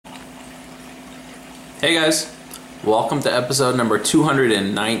Hey guys, welcome to episode number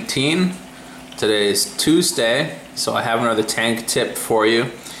 219. Today is Tuesday, so I have another tank tip for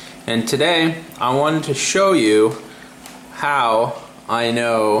you. And today I wanted to show you how I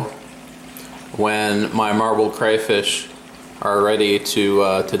know when my marble crayfish are ready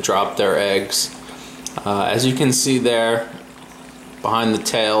to drop their eggs. As you can see there behind the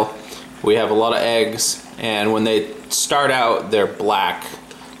tail, we have a lot of eggs, and when they start out they're black.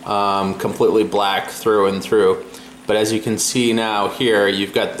 Completely black through and through, but as you can see now here,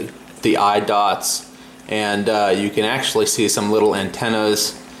 you've got the eye dots, and you can actually see some little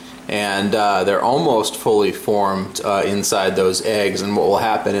antennas, and they're almost fully formed inside those eggs. And what will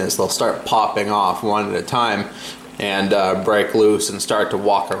happen is they'll start popping off one at a time and break loose and start to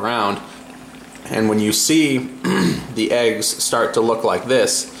walk around. And when you see the eggs start to look like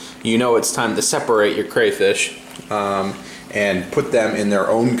this, you know it's time to separate your crayfish and put them in their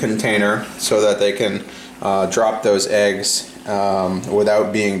own container so that they can drop those eggs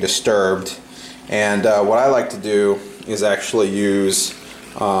without being disturbed. And what I like to do is actually use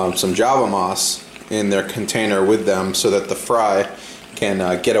some Java moss in their container with them so that the fry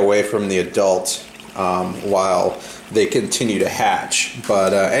can get away from the adult while they continue to hatch.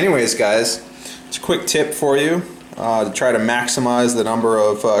 But anyways guys, it's a quick tip for you to try to maximize the number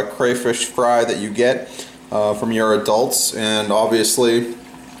of crayfish fry that you get from your adults, and obviously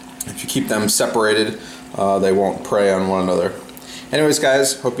if you keep them separated they won't prey on one another. Anyways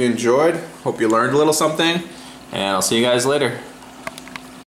guys, hope you enjoyed, hope you learned a little something, and I'll see you guys later.